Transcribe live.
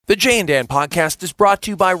The Jay and Dan podcast is brought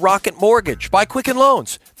to you by Rocket Mortgage by Quicken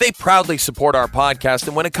Loans. They proudly support our podcast,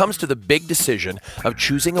 and when it comes to the big decision of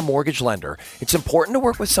choosing a mortgage lender, it's important to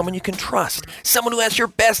work with someone you can trust, someone who has your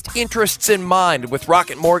best interests in mind. With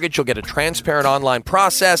Rocket Mortgage, you'll get a transparent online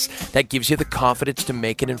process that gives you the confidence to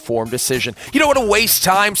make an informed decision. You don't want to waste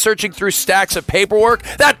time searching through stacks of paperwork.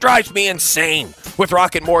 That drives me insane. With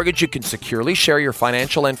Rocket Mortgage, you can securely share your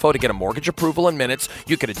financial info to get a mortgage approval in minutes.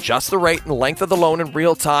 You can adjust the rate and length of the loan in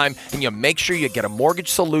real time, and you make sure you get a mortgage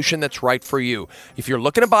solution that's right for you. If you're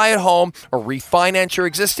looking to buy a home or refinance your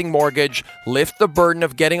existing mortgage, lift the burden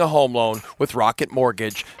of getting a home loan with Rocket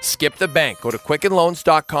Mortgage. Skip the bank. Go to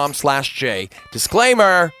quickenloans.com/J.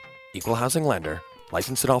 Disclaimer, equal housing lender.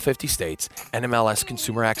 Licensed in all 50 states.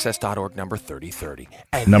 NMLSconsumeraccess.org number 3030.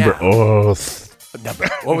 Number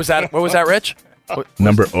What was that? What was that, Rich?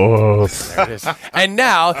 Number There it is. And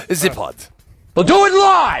now, Zipod. We'll do it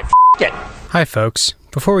live. F*** it. Hi, folks.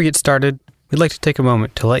 Before we get started, we'd like to take a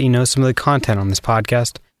moment to let you know some of the content on this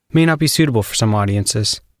podcast may not be suitable for some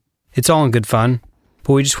audiences. It's all in good fun,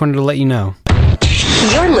 but we just wanted to let you know.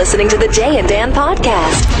 You're listening to the Jay and Dan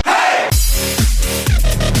podcast. Hey!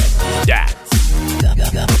 Dads.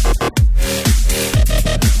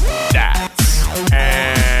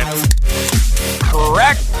 And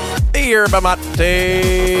correct. Yerba mate.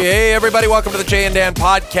 Hey, everybody. Welcome to the Jay and Dan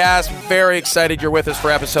podcast. Very excited you're with us for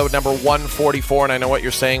episode number 144. And I know what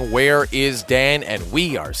you're saying. Where is Dan? And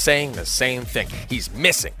we are saying the same thing. He's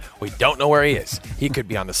missing. We don't know where he is. He could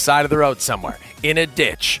be on the side of the road somewhere, in a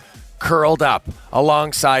ditch, curled up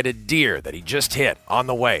alongside a deer that he just hit on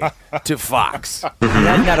the way to Fox. He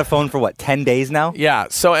hasn't had a phone for, 10 days now? Yeah.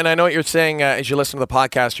 So, and I know what you're saying as you listen to the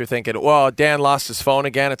podcast, you're thinking, well, Dan lost his phone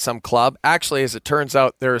again at some club. Actually, as it turns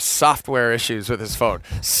out, there are software issues with his phone.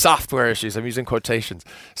 Software issues. I'm using quotations.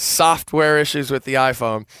 Software issues with the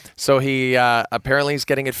iPhone. So he apparently he's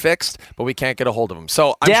getting it fixed, but we can't get a hold of him.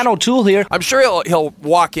 So Dan O'Toole here. I'm sure he'll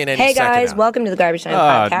walk in any second. Hey guys, now. welcome to the Garbage Time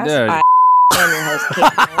Podcast. I'm your host,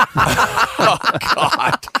 Kate. Oh,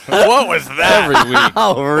 God. What was that? Every week.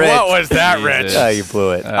 Oh, Rich. What was that, Rich? Oh, you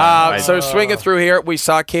blew it. So swinging through here, we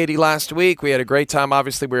saw Katie last week. We had a great time.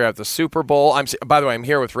 Obviously, we were at the Super Bowl. By the way, I'm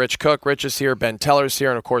here with Rich Cook. Rich is here. Ben Teller's here.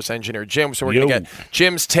 And, of course, Engineer Jim. So we're going to get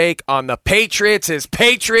Jim's take on the Patriots. His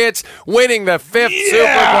Patriots winning the 5th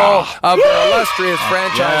Super Bowl of their illustrious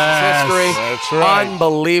franchise's history. That's right.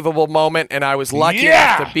 Unbelievable moment. And I was lucky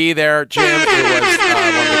enough to be there, Jim. It was one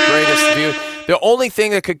of the greatest views. The only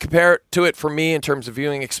thing that could compare to it for me in terms of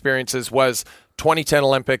viewing experiences was 2010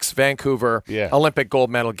 Olympics, Vancouver, Olympic gold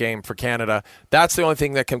medal game for Canada. That's the only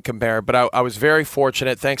thing that can compare. But I was very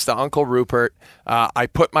fortunate, thanks to Uncle Rupert. I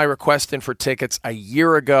put my request in for tickets a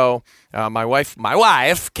year ago. My wife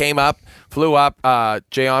came up, flew up.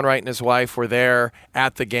 Jay Onright and his wife were there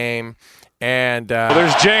at the game. And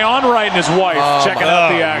there's Jay Onright and his wife checking out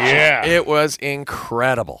the action. Yeah. It was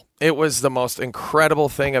incredible. It was the most incredible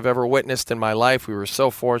thing I've ever witnessed in my life. We were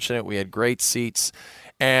so fortunate. We had great seats.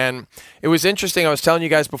 And it was interesting. I was telling you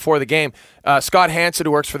guys before the game, Scott Hansen,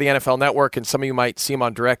 who works for the NFL Network, and some of you might see him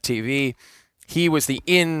on DirecTV, he was the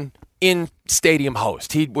in-stadium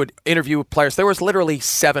host. He would interview players. There was literally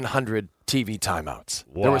 700 TV timeouts.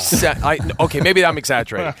 Wow. There was okay, maybe I'm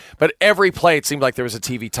exaggerating, but every play it seemed like there was a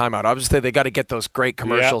TV timeout. Obviously, they got to get those great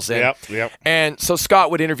commercials in. Yep. And so Scott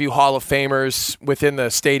would interview Hall of Famers within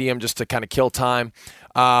the stadium just to kind of kill time.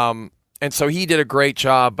 And so he did a great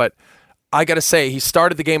job, but I got to say, he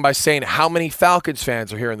started the game by saying how many Falcons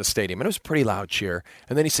fans are here in the stadium. And it was a pretty loud cheer.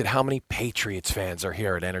 And then he said how many Patriots fans are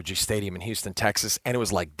here at Energy Stadium in Houston, Texas. And it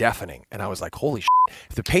was like deafening. And I was like, holy shit.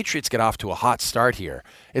 If the Patriots get off to a hot start here,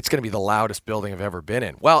 it's going to be the loudest building I've ever been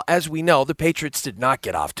in. Well, as we know, the Patriots did not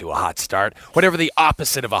get off to a hot start. Whatever the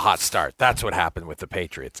opposite of a hot start. That's what happened with the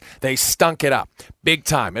Patriots. They stunk it up big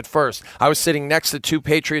time at first. I was sitting next to two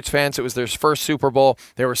Patriots fans. It was their first Super Bowl.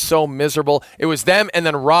 They were so miserable. It was them and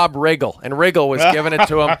then Rob Riggle. And Riggle was giving it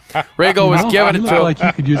to him. Riggle was giving it to him. Like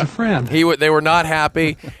you could use a friend. They were not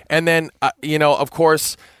happy. And then, of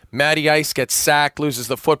course, Matty Ice gets sacked, loses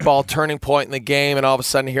the football, turning point in the game, and all of a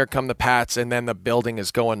sudden here come the Pats, and then the building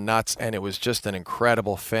is going nuts, and it was just an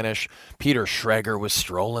incredible finish. Peter Schrager was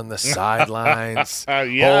strolling the sidelines,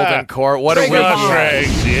 holding court. What a week!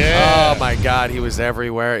 Oh, my God, he was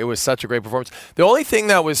everywhere. It was such a great performance. The only thing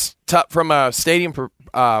that was tough from a stadium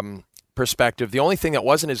perspective, the only thing that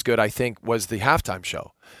wasn't as good, I think, was the halftime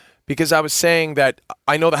show. Because I was saying that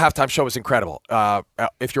I know the halftime show was incredible.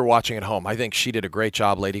 If you're watching at home, I think she did a great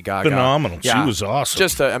job, Lady Gaga. Phenomenal. Yeah. She was awesome.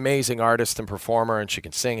 Just an amazing artist and performer, and she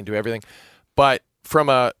can sing and do everything. But from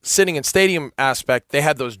a sitting in stadium aspect, they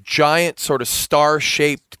had those giant sort of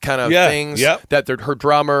star-shaped kind of things that her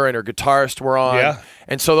drummer and her guitarist were on. Yeah.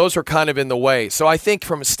 And so those were kind of in the way. So I think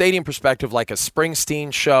from a stadium perspective, like a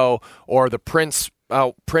Springsteen show or the Prince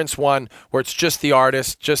one, where it's just the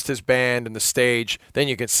artist, just his band and the stage, then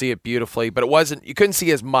you could see it beautifully. But you couldn't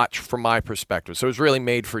see as much from my perspective. So it was really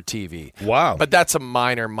made for TV. Wow. But that's a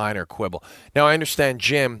minor quibble. Now, I understand,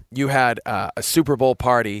 Jim, you had a Super Bowl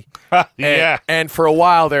party. And for a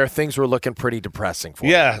while there, things were looking pretty depressing for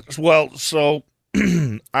you. Yeah. Well, so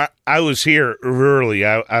I was here early.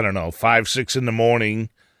 I don't know, 5, 6 in the morning,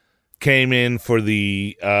 came in for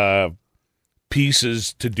the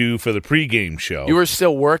pieces to do for the pregame show. You were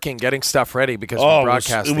still working, getting stuff ready because we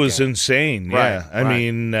broadcast. It was insane. Yeah, Right. I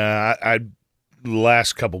mean, I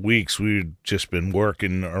last couple weeks we've just been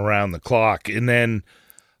working around the clock, and then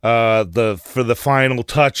for the final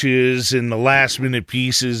touches and the last minute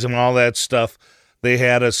pieces and all that stuff, they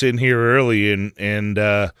had us in here early, and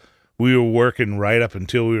we were working right up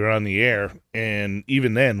until we were on the air, and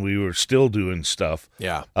even then we were still doing stuff.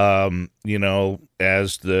 Yeah.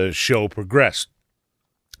 As the show progressed.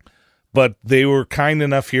 But they were kind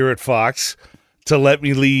enough here at Fox to let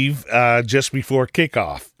me leave just before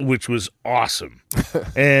kickoff, which was awesome.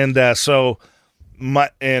 And so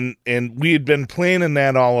we had been planning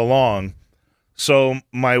that all along. So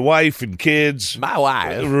my wife and kids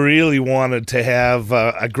really wanted to have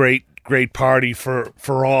a great party for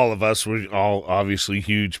all of us. We're all obviously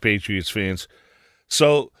huge Patriots fans.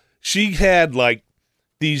 So she had like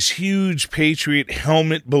these huge Patriot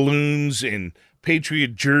helmet balloons and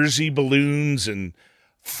Patriot jersey balloons and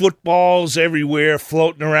footballs everywhere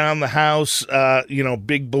floating around the house,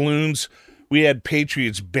 big balloons. We had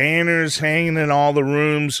Patriots banners hanging in all the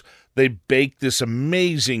rooms. They baked this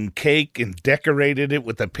amazing cake and decorated it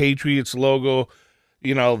with the Patriots logo,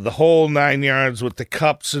 the whole 9 yards with the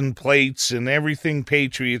cups and plates and everything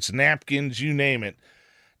Patriots, napkins, you name it.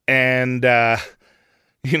 And, by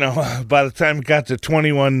the time it got to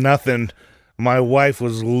 21-0, my wife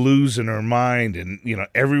was losing her mind, and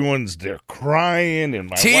everyone's there crying, and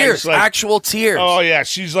my tears, wife's like, actual tears. Oh yeah,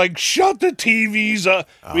 she's like, shut the TVs up.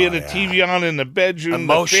 We had a TV on in the bedroom,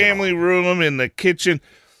 the family room, in the kitchen.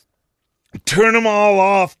 Turn them all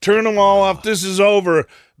off. This is over.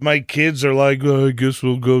 My kids are like, I guess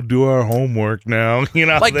we'll go do our homework now.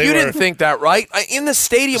 Didn't think that, right? In the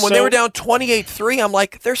stadium when they were down 28-3, I'm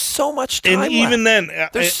like, there's so much time and even left. then,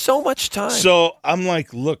 there's so much time. So I'm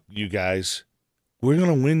like, look, you guys, we're going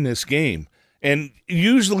to win this game. And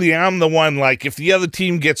usually I'm the one, like, if the other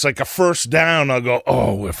team gets like a first down, I'll go,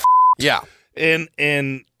 oh, we're yeah. And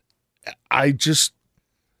I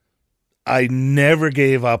never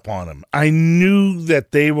gave up on them. I knew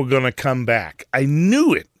that they were going to come back. I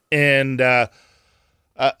knew it. And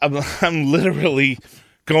I'm literally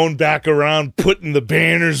going back around, putting the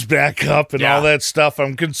banners back up and all that stuff.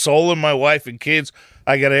 I'm consoling my wife and kids.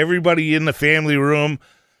 I got everybody in the family room,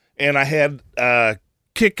 and I had a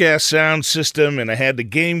kick-ass sound system, and I had the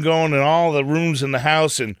game going in all the rooms in the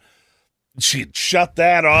house, and she shut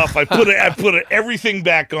that off. I put everything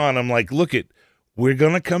back on. I'm like, look we're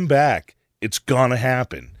going to come back. It's going to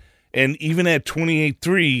happen. And even at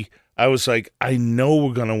 28-3, I was like, I know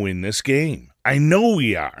we're going to win this game. I know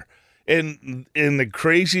we are. And the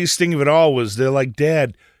craziest thing of it all was they're like,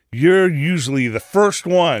 Dad, you're usually the first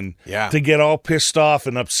one to get all pissed off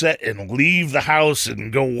and upset and leave the house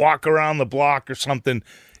and go walk around the block or something.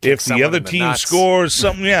 If the other team scores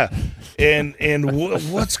something,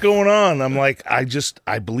 And what's going on? I'm like,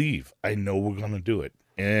 I believe. I know we're going to do it.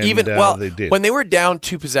 And they did. When they were down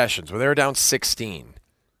 2 possessions, when they were down 16,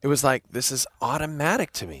 it was like, this is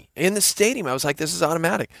automatic to me. In the stadium, I was like, this is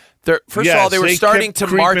automatic. First of all, they were starting to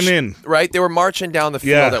march in. Right? They were marching down the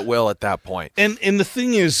field at will at that point. And the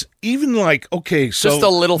thing is, even like, okay, so just a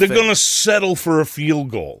little they're going to settle for a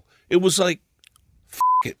field goal. It was like,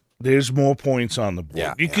 it. There's more points on the board.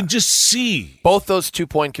 Yeah, you can just see. Both those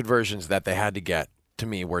 2-point conversions that they had to get, to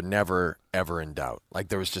me, were never, ever in doubt. Like,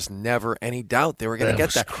 there was just never any doubt they were going to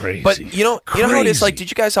get that. Crazy. But you know how it is? Like, did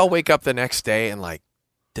you guys all wake up the next day and like,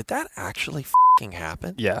 did that actually fucking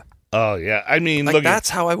happen? Yeah. Oh, yeah. I mean, like, that's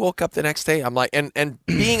how I woke up the next day. I'm like, and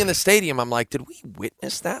being in the stadium, I'm like, did we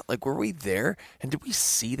witness that? Like, were we there? And did we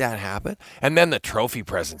see that happen? And then the trophy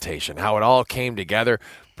presentation, how it all came together.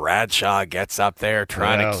 Bradshaw gets up there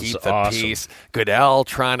trying to keep the peace. Goodell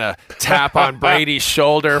trying to tap on Brady's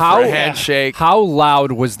shoulder for a handshake. How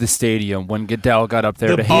loud was the stadium when Goodell got up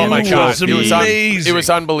there to hand? Oh my God, it was amazing. It was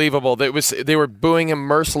unbelievable. They were booing him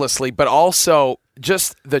mercilessly, but also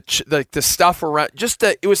just the stuff around,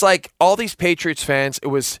 it was like all these Patriots fans. It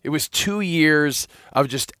was 2 years of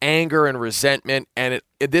just anger and resentment, and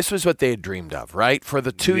this was what they had dreamed of, right? For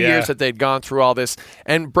the 2 years that they'd gone through all this,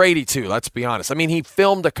 and Brady too. Let's be honest. I mean, he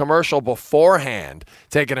filmed a commercial beforehand,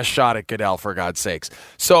 taking a shot at Goodell, for God's sakes.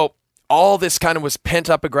 So all this kind of was pent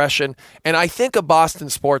up aggression, and I think of Boston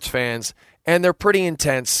sports fans, and they're pretty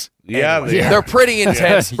intense. Yeah, anyway. They're pretty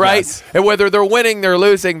intense, right? Yes. And whether they're winning, they're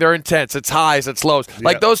losing, they're intense. It's highs, it's lows.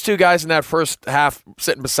 Like those two guys in that first half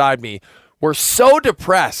sitting beside me were so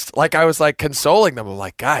depressed. Like I was like consoling them. I'm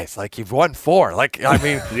like, guys, like you've won 4. Like, I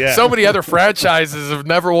mean, so many other franchises have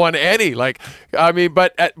never won any. Like, I mean,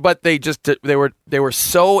 but they were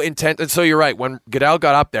so intense. And so you're right. When Goodell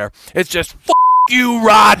got up there, it's just F you,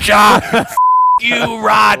 Roger. F you,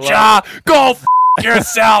 Roger. Go F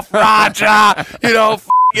yourself, Roger.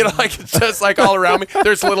 Like it's just like all around me.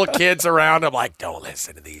 There's little kids around. I'm like, don't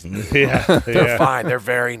listen to these people. They're fine. They're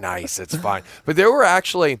very nice. It's fine. But there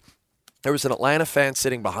was an Atlanta fan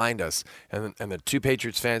sitting behind us, and the 2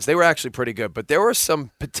 Patriots fans, they were actually pretty good. But there were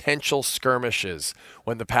some potential skirmishes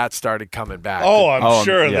when the Pats started coming back. Oh, I'm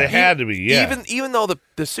sure they had to be, Even though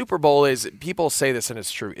the Super Bowl is, people say this and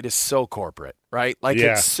it's true, it is so corporate, right? Like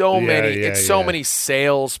it's so many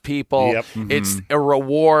sales people. Yep. Mm-hmm. It's a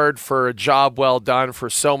reward for a job well done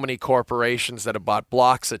for so many corporations that have bought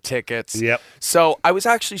blocks of tickets. Yep. So I was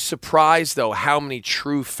actually surprised, though, how many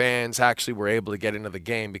true fans actually were able to get into the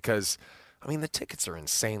game because, I mean, the tickets are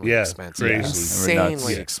insanely expensive.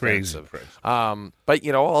 Insanely expensive. Crazy. But,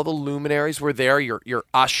 all the luminaries were there, your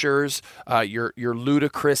Ushers, your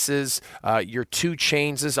Ludacris's, your 2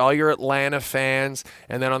 Chainses, all your Atlanta fans.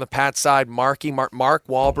 And then on the Pat side, Mark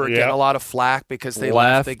Wahlberg getting a lot of flack because they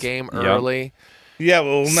left the game early. Yeah,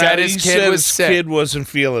 well, his kid wasn't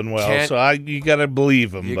feeling well, so you got to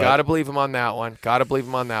believe him. You got to believe him on that one.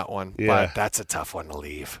 Yeah. But that's a tough one to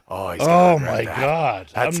leave. Oh, he's my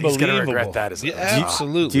God. Unbelievable. He's going to regret that.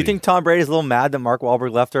 Absolutely. Do you think Tom Brady's a little mad that Mark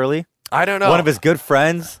Wahlberg left early? I don't know. One of his good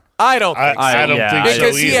friends? I don't think so. I don't think so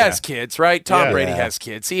because he either. has kids, right? Tom Brady has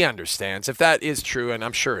kids. He understands. If that is true, and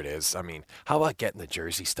I'm sure it is, I mean, how about getting the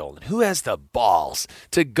jersey stolen? Who has the balls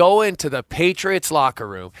to go into the Patriots locker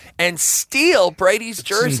room and steal Brady's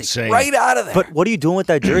jersey right out of there? But what are you doing with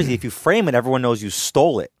that jersey? If you frame it, everyone knows you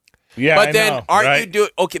stole it. Yeah, but then aren't you doing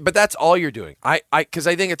okay? But that's all you're doing. Because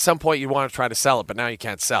I think at some point you want to try to sell it, but now you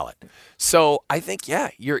can't sell it. So I think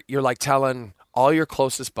you're like telling all your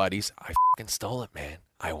closest buddies, I fucking stole it, man.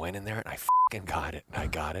 I went in there and I fucking got it, and I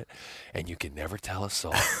got it, and you can never tell a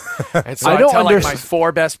soul. And so I'd tell like my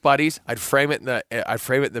 4 best buddies, I'd frame it in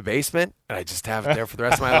the basement, and I just have it there for the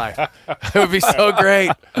rest of my life. It would be so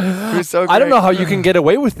great. It would be so great. I don't know how you can get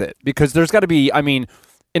away with it because there's got to be. I mean,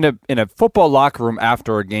 in a football locker room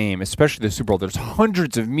after a game, especially the Super Bowl, there's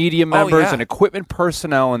hundreds of media members and equipment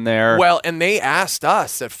personnel in there. Well, and they asked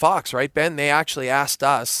us at Fox, right, Ben? They actually asked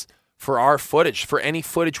us for our footage, for any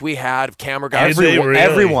footage we had of camera guys.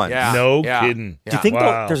 Everyone. Yeah. No kidding. Do you think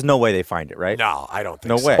there's no way they find it, right? No, I don't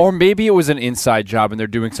think so. No way. Or maybe it was an inside job and they're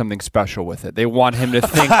doing something special with it. They want him to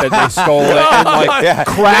think that they stole it and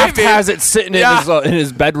Kraft has it sitting in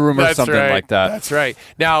his bedroom or something like that. That's right.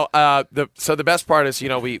 Now, the best part is,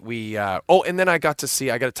 we and then I got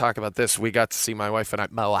to talk about this. We got to see my wife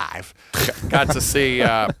and my wife got to see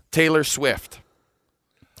Taylor Swift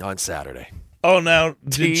on Saturday. Oh, now,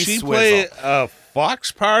 did she play a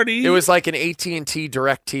Fox party? It was like an AT&T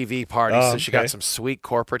DirecTV party, so she got some sweet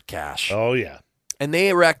corporate cash. Oh, yeah. And they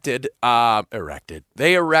erected by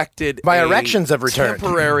erections have returned.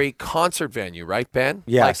 Temporary concert venue, right, Ben?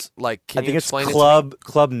 Yes. Can you explain it?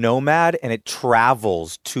 Club Nomad, and it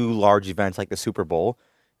travels to large events like the Super Bowl.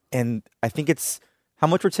 And I think it's, how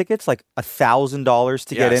much were tickets? Like $1,000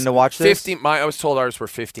 to get in to watch this? I was told ours were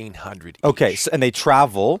 $1,500 each. Okay, and they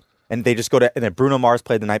travel. And they just go to, and then Bruno Mars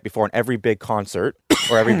played the night before, and every big concert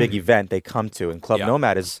or every big event they come to. And Club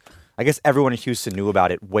Nomad is, I guess everyone in Houston knew about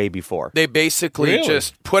it way before. They basically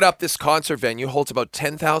just put up this concert venue, holds about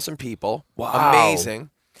 10,000 people. Wow.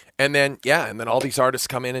 Amazing. And then all these artists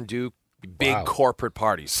come in and do big corporate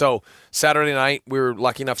parties. So Saturday night, we were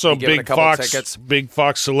lucky enough to be given a couple of tickets. Big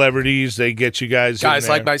Fox celebrities, they get you guys in there.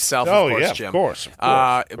 Like myself, of course, Jim. Of course.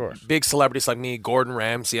 Big celebrities like me, Gordon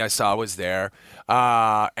Ramsay, I saw was there.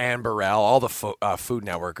 Ann Burrell, all the Food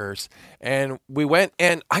Networkers. And we went,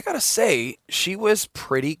 and I got to say, she was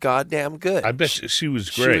pretty goddamn good. I bet she was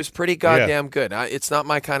great. She was pretty goddamn good. It's not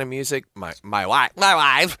my kind of music. My wife.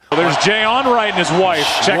 Well, there's Jay Onright and his wife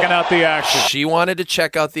checking out the action. She wanted to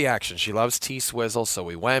check out the action. She loves T-Swizzle, so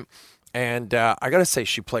we went. And I got to say,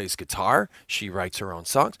 she plays guitar. She writes her own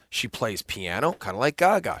songs. She plays piano, kind of like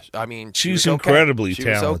Gaga. I mean, she's okay. incredibly She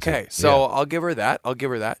talented. was okay. So I'll give her that.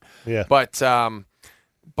 Yeah. But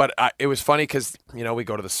it was funny because, we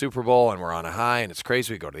go to the Super Bowl and we're on a high and it's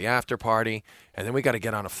crazy. We go to the after party and then we got to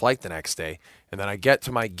get on a flight the next day. And then I get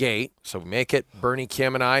to my gate. So we make it, Bernie,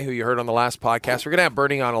 Kim, and I, who you heard on the last podcast. We're going to have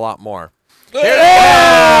Bernie on a lot more. Hey,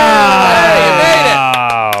 you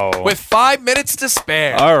made it. With 5 minutes to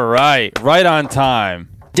spare. All right. Right on time.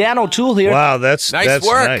 Dan O'Toole here. Wow, that's Nice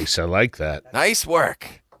work. nice. I like that. Nice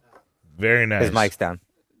work. Very nice. His mic's down.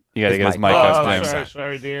 You got to get his mic Oh, up.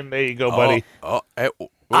 sorry, Dan. There you go, buddy.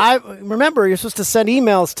 I remember you're supposed to send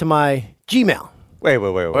emails to my Gmail. Wait.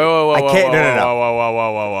 Whoa. I can't. No.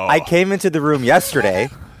 Whoa. I came into the room yesterday.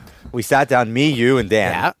 We sat down, me, you, and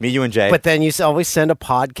Dan. Yeah. Me, you, and Jay. But then you always send a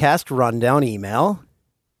podcast rundown email.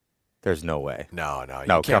 There's no way. No,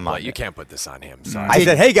 come on. You can't put this on him. Sorry. I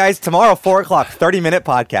said, hey, guys, tomorrow, 4 o'clock, 30-minute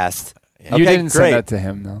podcast. You Okay, didn't great. send that to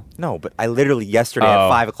him, though. No, but I literally, yesterday at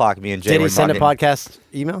 5 o'clock, me and Jay Did were he send a talking. podcast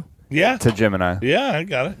email? Yeah. To Jim and I. Yeah, I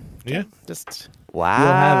got it. Yeah. Just Wow. You'll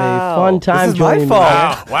have a fun time This is my joining me.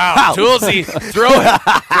 fault. Wow. Toolsie, throw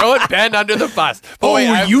it, Ben under the bus. But wait,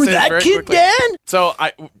 I have to say this very quickly. Dan? So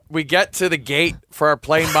we get to the gate for our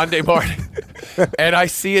plane Monday morning, and I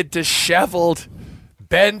see a disheveled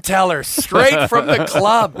Ben Teller straight from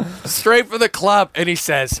the club, and he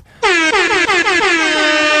says,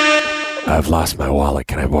 I've lost my wallet.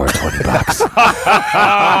 Can I borrow $20?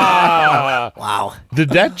 Wow. Did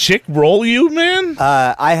that chick roll you, man?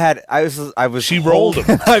 I was. She rolled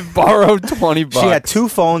him. I borrowed $20. She had 2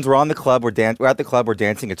 phones. We're on the club. We're at the club. We're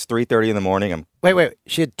dancing. It's 3:30 in the morning. Wait.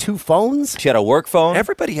 She had 2 phones? She had a work phone.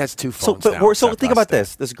 Everybody has 2 So, phones but now. so think about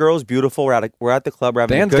this. This girl's beautiful. We're at the club. We're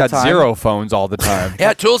having Dan's a good got time. 0 phones all the time.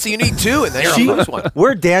 Yeah, Toolsie, you need 2, and then you're on the first one.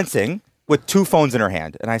 We're dancing with 2 phones in her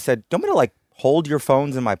hand, and I said, "Do you want me to hold your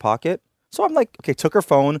phones in my pocket?" So I'm like, okay, took her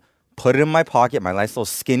phone, put it in my pocket, my nice little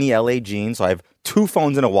skinny LA jeans. So I have 2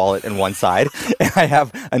 phones in a wallet in one side, and I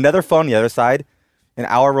have another phone on the other side. An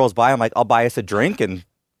hour rolls by. I'm like, I'll buy us a drink and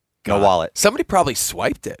no wallet. Somebody probably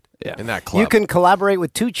swiped it in that club. You can collaborate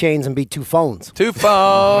with 2 chains and be 2 phones. 2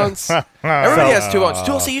 phones. Everybody has 2 phones.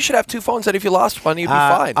 Toolsie, you should have 2 phones that if you lost one, you'd be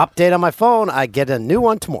fine. Update on my phone. I get a new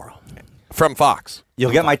one tomorrow. From Fox.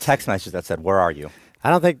 You'll get my text message that said, "Where are you?" I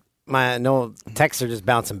don't think no texts are just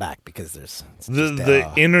bouncing back because there's The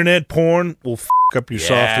internet porn will up your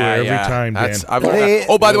software every time, Dan. I've learned that.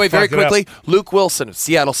 Oh, by the way, very Fuck it up. quickly, Luke Wilson of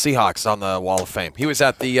Seattle Seahawks on the Wall of Fame. He was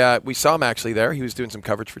at the, we saw him actually there. He was doing some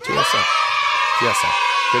coverage for TSN.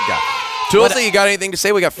 Good guy. Toolsie, you got anything to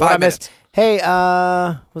say? We got 5 minutes. Hey,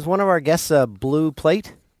 was one of our guests a blue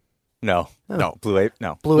plate? No. Blue Apron.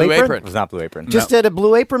 No. Blue Apron? It was not Blue Apron. Just did a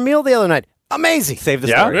Blue Apron meal the other night. Amazing. Save the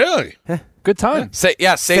story. Really? Good time. Save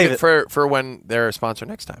it for when they're a sponsor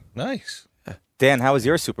next time. Nice. Dan, how was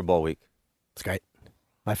your Super Bowl week? It's great.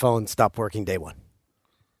 My phone stopped working day 1.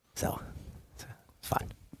 So, it's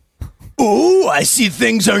fine. Oh, I see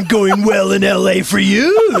things aren't going well in L.A. for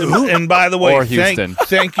you. And by the way, Or Houston.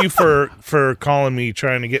 thank you for calling me,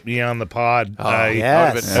 trying to get me on the pod.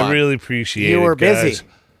 yes. I really appreciate it. You were guys. busy.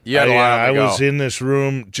 You had a lot I on the go. was in this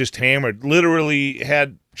room just hammered. Literally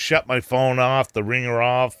had shut my phone off, the ringer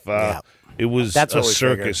off. It was That's a what we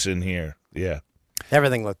circus in here. Yeah.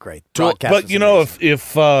 Everything looked great. But Broadcast you was know,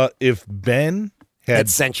 amazing. if Ben had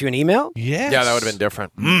sent you an email, yes. Yeah, that would have been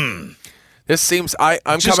different. This seems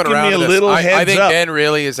I'm Just coming give around me a to this. little I heads think up. Ben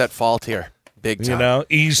really is at fault here. Big time. You know,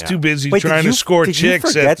 he's too busy Wait, trying to score did chicks you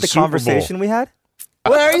forget at the Super conversation Bowl. we had?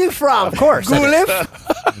 where are you from? Of course. Guys,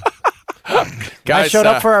 I showed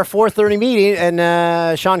up for our 4:30 meeting,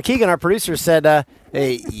 and Sean Keegan, our producer, said,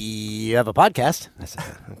 "Hey, you have a podcast?" I said,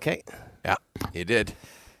 "Okay." Yeah, you did.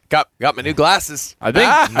 Got my new glasses. I think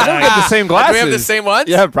I think we have the same glasses. Do we have the same ones?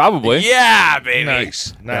 Yeah, probably. Yeah, baby.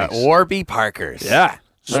 Nice. Yeah, Warby Parkers. Yeah.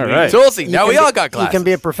 All right. Toolsie, You now can we be- all got glasses. You can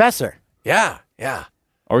be a professor. Yeah.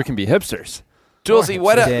 Or we can be hipsters. Toolsie,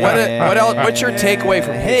 what else? What's your takeaway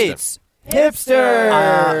from Houston?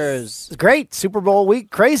 Hipsters. It's great. Super Bowl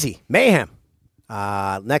week, crazy mayhem.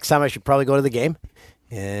 Next time I should probably go to the game,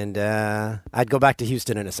 and I'd go back to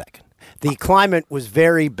Houston in a second. The climate was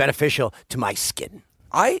very beneficial to my skin.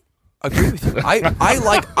 I agree with you.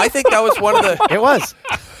 I think that was one of the. It was.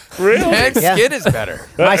 Really? Man's Yeah. skin is better,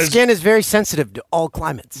 My skin is very sensitive to all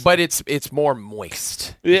climates. but it's more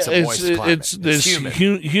moist. Yeah, It's a moist climate. it's humid.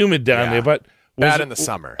 humid down Yeah. there, but Bad in the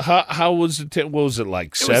summer. How was it? What was it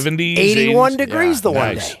like? 70s, 81 80s? degrees the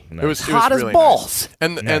one Nice. day. Nice. It was Hot as really balls.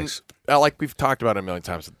 Nice. And Nice. like we've talked about it a million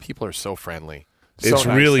times, people are so friendly. It's So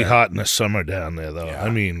nice really there. hot in the summer down there, though. Yeah. I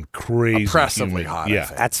mean, crazy. Oppressively humid. hot, I Yeah,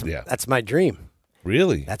 think. That's my dream.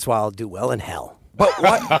 Really? That's why I'll do well in hell. But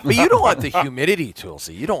what? But you don't want the humidity,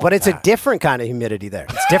 Toolsie. You don't want But it's that. a different kind of humidity there.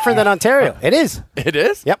 It's different than Ontario. It is. It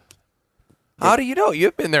is? Yep. How do you know?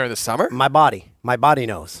 You've been there in the summer. My body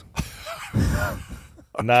knows.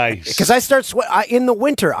 Nice. Because I start in the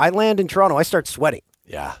winter. I land in Toronto. I start sweating.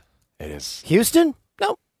 Yeah, it is. Houston?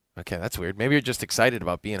 No. Okay, that's weird. Maybe you're just excited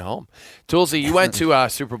about being home. Toolsie, you went to a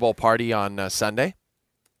Super Bowl party on Sunday.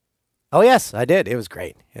 Oh, yes, I did. It was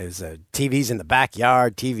great. It was TVs in the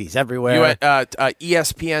backyard, TVs everywhere. You went,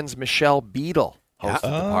 ESPN's Michelle Beadle hosted the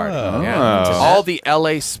party. Oh. Yeah. All the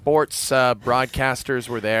LA sports broadcasters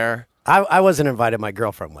were there. I wasn't invited. My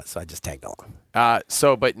girlfriend was, so I just tagged along.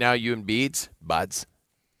 But now you and Beads, buds.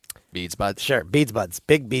 Beads, buds. Sure, Beads buds.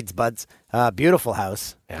 Big Beads buds. Beautiful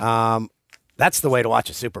house. Yeah. That's the way to watch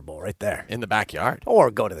a Super Bowl right there. In the backyard.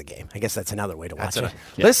 Or go to the game. I guess that's another way to watch it.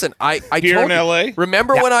 Listen, I Here told in you, LA?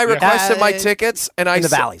 remember when I requested my tickets and in the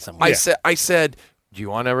valley somewhere. I said, do you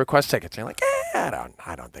want to request tickets? And you're like,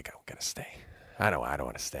 I don't think I'm gonna stay. I don't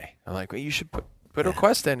want to stay. I'm like, well, you should put a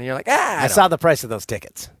request in, and you're like, I saw the price of those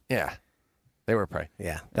tickets. Yeah, they were pricey.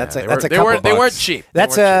 Yeah, that's they a weren't cheap.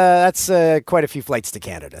 That's quite a few flights to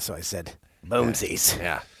Canada. So I said, boomsies.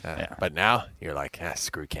 Yeah. But now you're like,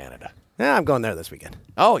 screw Canada. Yeah, I'm going there this weekend.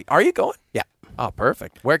 Oh, are you going? Yeah. Oh,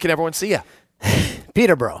 perfect. Where can everyone see you?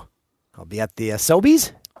 Peterborough. I'll be at the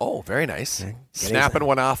Sobeys. Oh, very nice. Snapping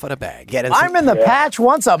one off in a bag. I'm in the patch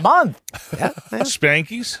once a month.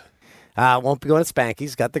 Spankies? Won't be going to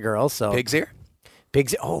Spanky's. Got the girls. So Pig's Ear?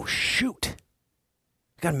 Pig's Ear. Oh, shoot.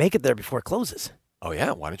 Got to make it there before it closes. Oh,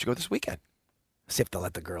 yeah. Why don't you go this weekend? See if they'll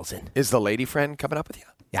let the girls in. Is the lady friend coming up with you?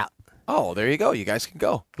 Yeah. Oh, there you go. You guys can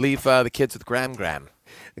go. Leave the kids with Graham.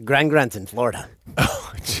 Grant's in Florida.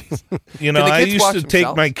 Oh, jeez. You know, Can the I kids used watch to take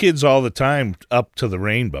themselves? my kids all the time up to the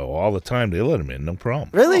Rainbow. All the time. They let them in. No problem.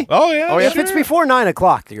 Really? Oh, yeah. If it's before 9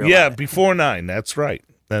 o'clock, you're Yeah, allowed. before 9. That's right.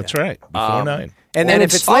 That's right. Before 9. And then And if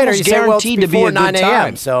it's it's later, you almost say, well, it's guaranteed to be before a 9 good a.m.,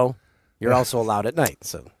 time. so you're also allowed at night.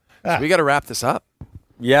 So So we got to wrap this up.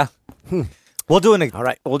 Yeah. We'll do an All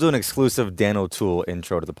right. We'll do an exclusive Dan O'Toole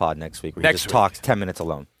intro to the pod next week. Where he Next just week. talks 10 minutes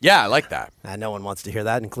alone. Yeah, I like that. no one wants to hear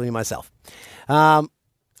that, including myself.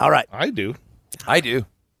 All right. I do. I do.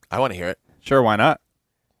 I want to hear it. Sure, why not?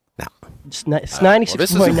 It's Well,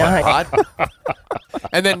 this is a fun 96.9. pod.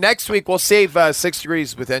 And then next week, we'll save 6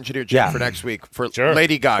 Degrees with Engineer Jim Yeah. for next week for Sure.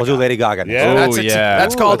 Lady Gaga. We'll do Lady Gaga next Yeah. That's Oh, a te- yeah.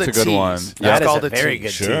 That's called That's a a good tease. one. That's That is called a a very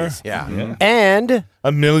tease. good Sure. tease. Yeah. And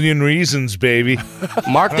A million reasons, baby.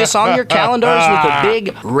 Mark this on your calendars with a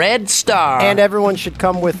big red star. everyone should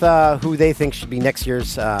come with who they think should be next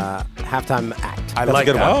year's halftime act. I That's like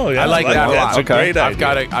a good that. one. Oh, yeah. I like that a That's lot. a great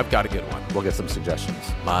idea. I've got a good one. We'll get some suggestions.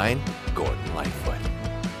 Mine, Gordon Lightfoot.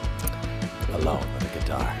 Alone with a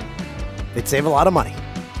guitar. They'd save a lot of money.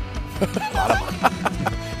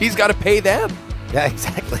 He's got to pay them. Yeah,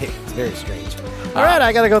 exactly. It's very strange. All right,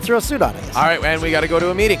 I got to go throw a suit on, I guess. All right, and we got to go to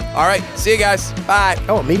a meeting. All right, see you guys. Bye.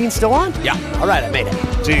 Oh, meeting's still on? Yeah. All right, I made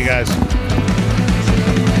it. See you guys.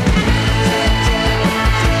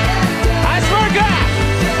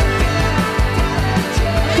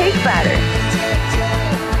 Cake batter.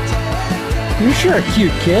 You're sure a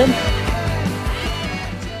cute kid.